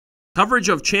Coverage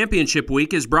of Championship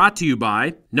Week is brought to you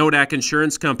by Nodak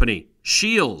Insurance Company,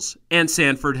 Shields, and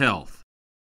Sanford Health.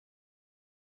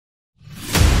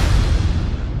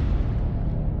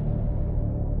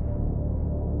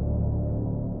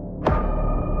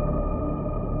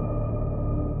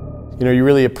 You know, you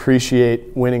really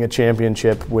appreciate winning a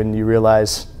championship when you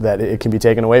realize that it can be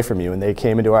taken away from you, and they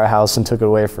came into our house and took it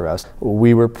away for us.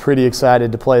 We were pretty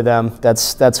excited to play them.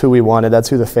 That's who we wanted. That's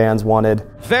who the fans wanted.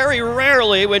 Very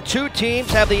rarely when two teams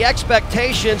have the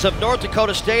expectations of North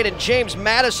Dakota State and James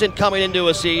Madison coming into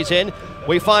a season,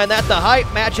 we find that the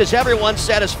hype matches everyone's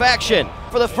satisfaction.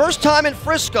 For the first time in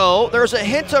Frisco, there's a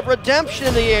hint of redemption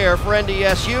in the air for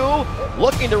NDSU,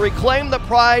 looking to reclaim the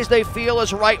prize they feel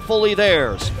is rightfully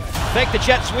theirs. Fake the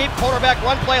jet sweep, quarterback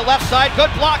run play left side,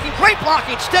 good blocking, great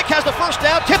blocking. Stick has the first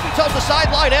down, tippy toes the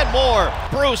sideline and more.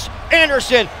 Bruce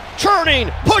Anderson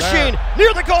turning, pushing,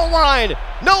 near the goal line.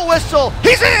 No whistle,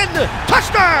 he's in!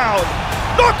 Touchdown!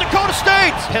 North Dakota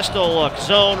State! Pistol look,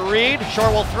 zone read, Shore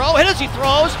will throw, hit as he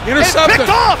throws. Intercepted! Picked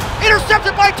off!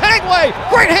 Intercepted by Tangway!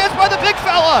 Great hands by the big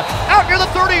fella! Out near the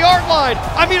 30-yard line!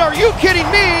 I mean, are you kidding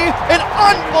me? An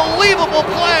unbelievable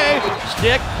play!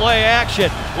 Stick, play action.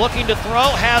 Looking to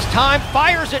throw, has time,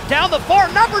 fires it down the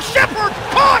far number. Shepard,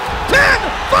 caught! 10,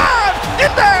 5,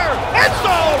 in there! End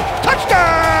zone!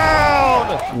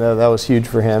 Touchdown! No, that was huge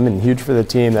for him and huge for the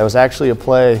team. That was actually a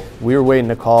play we were waiting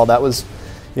to call. That was,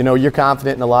 you know, you're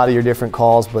confident in a lot of your different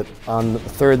calls, but on the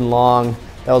 3rd and long,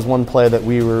 that was one play that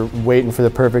we were waiting for the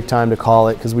perfect time to call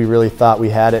it because we really thought we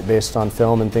had it based on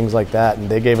film and things like that, and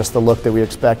they gave us the look that we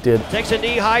expected. Takes a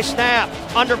knee-high snap.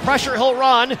 Under pressure, he'll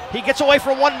run. He gets away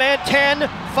from one man, 10,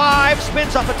 5,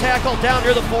 spins up a tackle down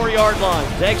near the 4-yard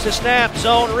line. Takes a snap,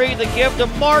 zone read, the give to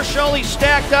Marshall. He's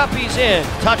stacked up, he's in.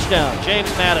 Touchdown,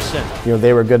 James Madison. You know,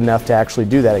 they were good enough to actually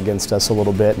do that against us a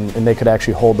little bit, and they could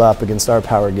actually hold up against our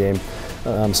power game.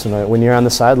 So when you're on the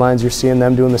sidelines, you're seeing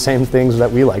them doing the same things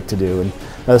that we like to do, and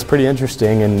that was pretty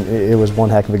interesting, and it was one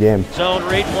heck of a game. Zone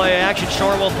read, play action,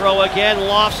 Shore will throw again,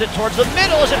 lofts it towards the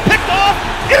middle. Is it picked off?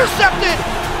 Intercepted!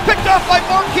 Picked off by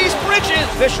Marquise Bridges.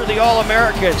 Fisher, the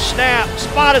All-American. Snap,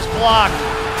 spot is blocked,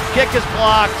 kick is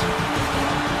blocked.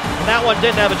 And that one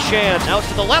didn't have a chance. Now it's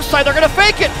to the left side, they're gonna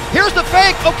fake it. Here's the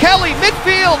fake, O'Kelly,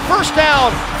 midfield, first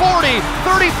down, 40,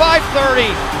 35, 30.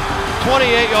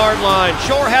 28-yard line.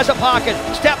 Shore has a pocket,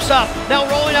 steps up, now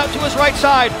rolling out to his right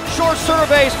side. Shore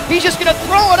surveys, he's just gonna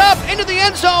throw it up into the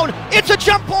end zone. It's a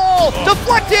jump ball,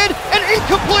 deflected and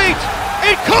incomplete.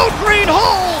 A code green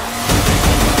hole